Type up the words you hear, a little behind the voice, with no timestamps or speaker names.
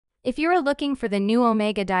If you are looking for the new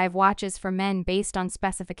Omega Dive watches for men based on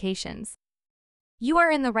specifications, you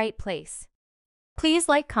are in the right place. Please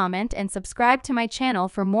like, comment, and subscribe to my channel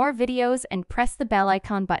for more videos and press the bell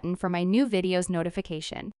icon button for my new videos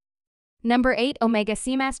notification. Number 8. Omega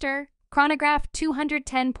Seamaster Chronograph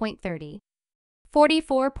 210.30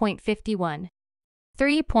 44.51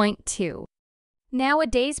 3.2.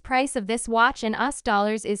 Nowadays price of this watch in US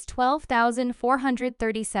dollars is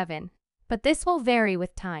 $12,437, but this will vary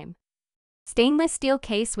with time. Stainless steel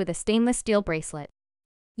case with a stainless steel bracelet.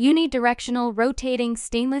 Unidirectional rotating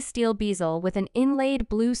stainless steel bezel with an inlaid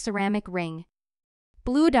blue ceramic ring.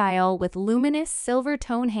 Blue dial with luminous silver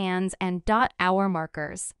tone hands and hour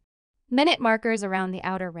markers. Minute markers around the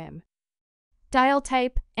outer rim. Dial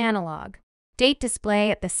type, analog. Date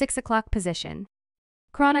display at the 6 o'clock position.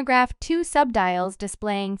 Chronograph 2 subdials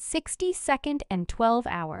displaying 60-second and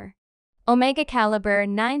 12-hour. Omega caliber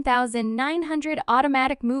 9900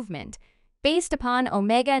 automatic movement, based upon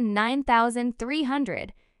Omega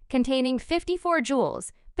 9300, containing 54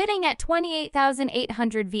 joules, bidding at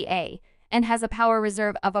 28,800 VA, and has a power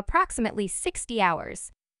reserve of approximately 60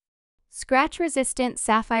 hours. Scratch-resistant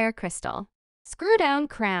sapphire crystal. Screw-down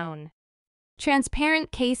crown.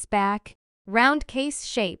 Transparent case back, round case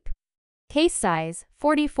shape. Case size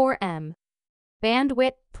 44 m.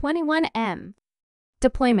 Bandwidth 21 m.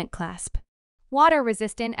 Deployment clasp. Water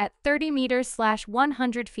resistant at 30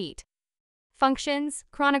 meters/100 feet. Functions: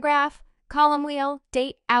 chronograph, column wheel,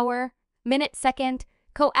 date, hour, minute, second,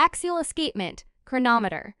 co-axial escapement,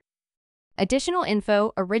 chronometer. Additional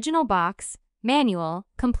info: original box, manual,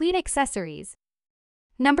 complete accessories.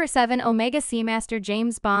 Number 7. Omega Seamaster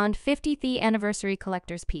James Bond 50th Anniversary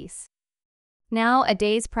Collector's Piece.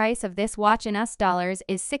 Nowadays price of this watch in US dollars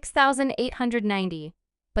is $6,890,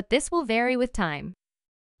 but this will vary with time.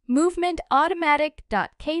 Movement automatic.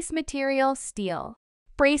 Case material steel.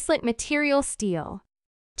 Bracelet material steel.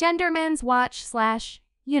 Genderman's watch /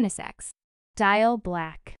 unisex. Dial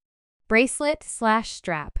black. Bracelet /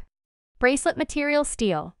 strap. Bracelet material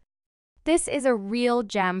steel. This is a real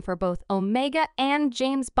gem for both Omega and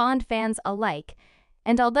James Bond fans alike,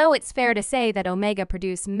 and although it's fair to say that Omega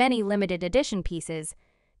produce many limited edition pieces,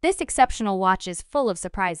 this exceptional watch is full of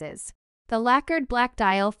surprises. The lacquered black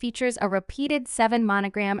dial features a repeated 7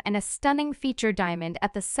 monogram and a stunning feature diamond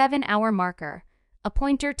at the 7-hour marker, a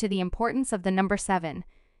pointer to the importance of the number 7.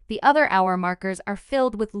 The other hour markers are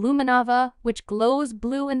filled with luminova, which glows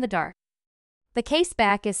blue in the dark. The case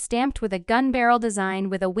back is stamped with a gun barrel design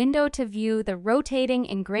with a window to view the rotating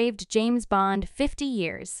engraved James Bond 50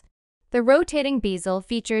 years. The rotating bezel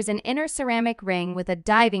features an inner ceramic ring with a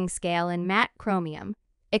diving scale in matte chromium,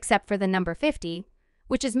 except for the number 50,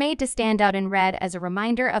 which is made to stand out in red as a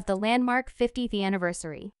reminder of the landmark 50th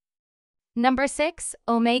anniversary. Number 6.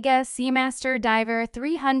 Omega Seamaster Diver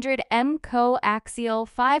 300 m Co-Axial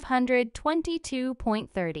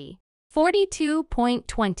 522.30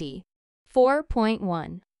 42.20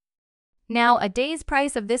 4.1. Nowadays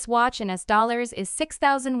price of this watch in US dollars is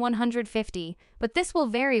 $6,150, but this will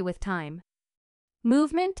vary with time.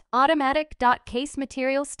 Movement automatic. Case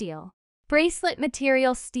material steel. Bracelet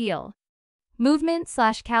material steel. Movement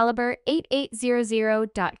 / caliber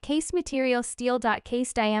 8800. Case material steel.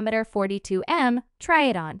 Case diameter 42 m. Try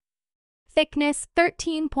it on. Thickness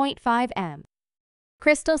 13.5 m.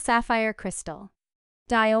 Crystal sapphire crystal.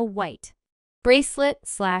 Dial white. Bracelet /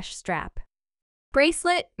 strap.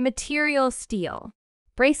 Bracelet material steel.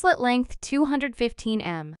 Bracelet length 215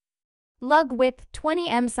 m. Lug width 20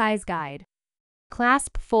 m. Size guide.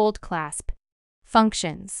 Clasp fold clasp.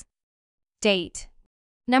 Functions. Date.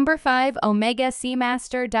 Number 5. Omega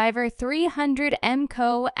Seamaster Diver 300 m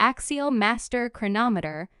Co-Axial Master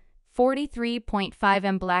Chronometer 43.5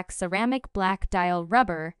 m. Black ceramic black dial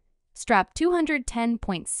rubber. Strap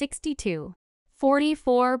 210.62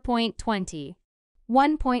 44.20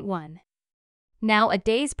 1.1.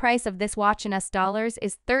 Nowadays price of this watch in US dollars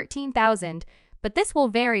is $13,000, but this will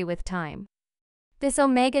vary with time. This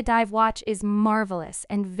Omega Dive watch is marvelous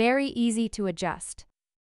and very easy to adjust.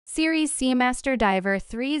 Series Seamaster Diver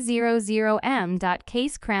 300 m.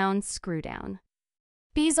 Case crown screw down.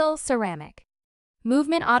 Bezel ceramic.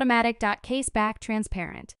 Movement automatic. Case back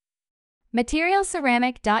transparent. Material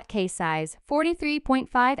ceramic. Case size 43.5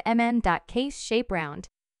 mm. Case shape round.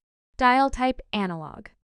 Dial type analog.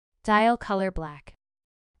 Dial color black.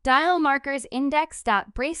 Dial markers index.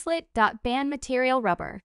 Bracelet. Band material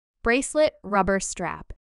rubber. Bracelet rubber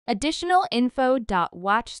strap. Additional info.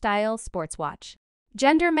 Watch style sports watch.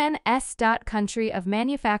 Genderman S. Country of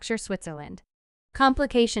manufacture Switzerland.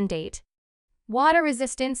 Complication date. Water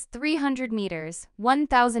resistance 300 meters,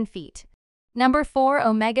 1,000 feet. Number 4.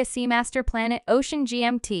 Omega Seamaster Planet Ocean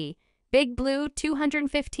GMT Big Blue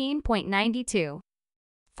 215.92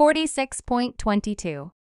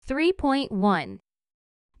 46.22 3.1.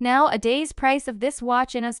 Now a day's price of this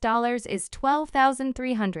watch in US dollars is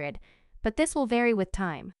 $12,300, but this will vary with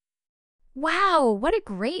time. Wow, what a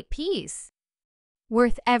great piece!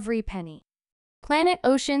 Worth every penny. Planet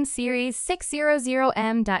Ocean Series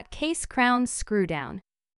 600M. Case crown screw down.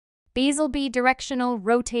 Bezel directional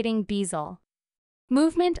rotating bezel.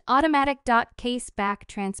 Movement automatic. Case back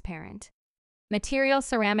transparent. Material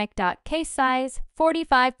ceramic. Case size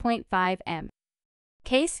 45.5 m.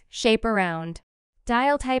 Case shape around.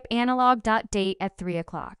 Dial type analog. Date at 3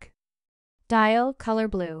 o'clock. Dial color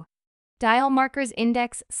blue. Dial markers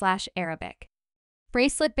index/Arabic.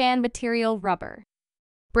 Bracelet band material rubber.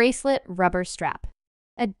 Bracelet rubber strap.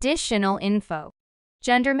 Additional info.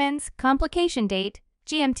 Genderman's complication date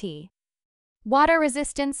GMT. Water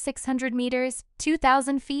resistance 600 meters,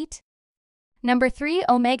 2,000 feet. Number 3.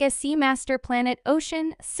 Omega Seamaster Planet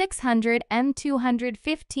Ocean 600M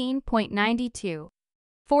 215.92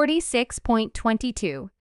 46.22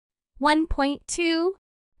 1.2.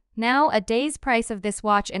 Now a day's price of this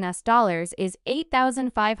watch in US dollars is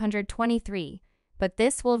 $8,523, but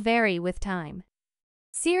this will vary with time.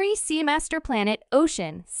 Series Seamaster Planet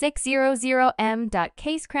Ocean 600M.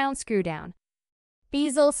 Case crown screw down.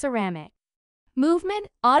 Bezel ceramic. Movement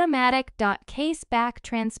automatic. Case back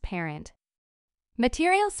transparent.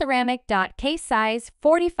 Material ceramic. Case size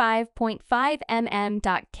 45.5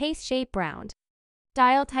 mm. Case shape round.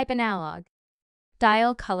 Dial type analog.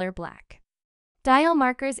 Dial color black. Dial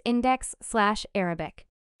markers index/Arabic.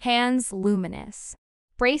 Hands luminous.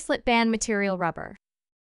 Bracelet band material rubber.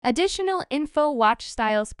 Additional info. Watch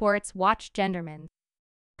style sports watch Genderman.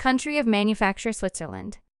 Country of manufacture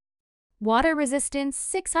Switzerland. Water resistance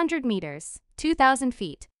 600 meters, 2,000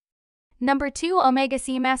 feet. Number 2. Omega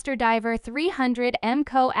Seamaster Diver 300M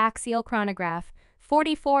Co-Axial Chronograph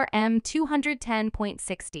 44M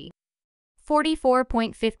 210.60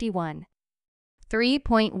 44.51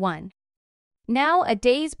 3.1. Now a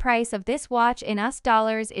day's price of this watch in US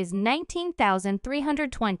dollars is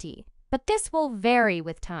 $19,320, but this will vary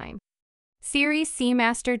with time. Series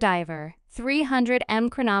Seamaster Diver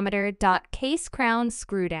 300M Chronometer. Case crown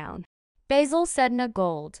screw down. Bezel Sedna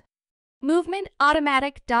gold. Movement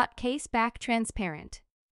automatic. Case back transparent.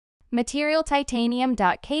 Material titanium.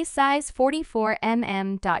 Case size 44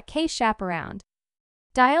 mm. Case shape around.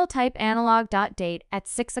 Dial type analog. Date at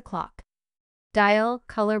 6 o'clock. Dial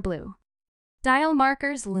color blue. Dial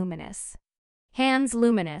markers luminous. Hands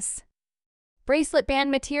luminous. Bracelet band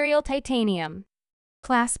material titanium.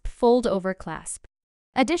 Clasp fold over clasp.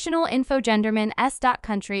 Additional info. Genderman S.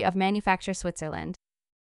 Country of manufacture Switzerland.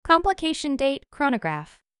 Complication date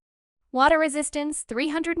chronograph. Water resistance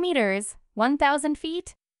 300 meters, 1,000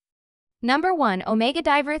 feet. Number 1. Omega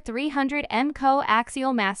Diver 300M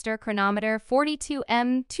Co-Axial Master Chronometer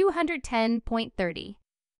 42M 210.30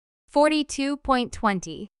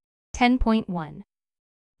 42.20 10.1.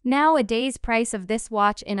 Now a day's price of this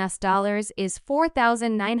watch in US dollars is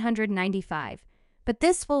 $4,995, but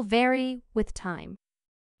this will vary with time.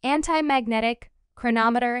 Anti-magnetic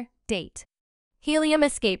chronometer. Date. Helium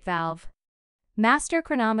escape valve. Master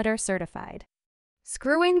chronometer certified.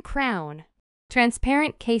 Screw-in crown.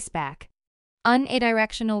 Transparent case back.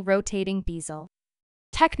 Unidirectional rotating bezel.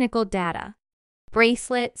 Technical data.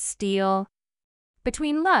 Bracelet steel.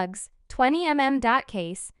 Between lugs 20 mm.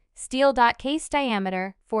 Case. Steel. Case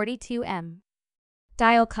diameter 42 m.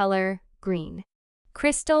 Dial color green.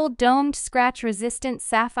 Crystal domed scratch resistant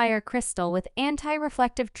sapphire crystal with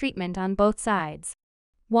anti-reflective treatment on both sides.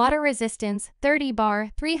 Water resistance 30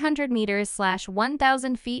 bar 300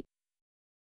 meters/1000 feet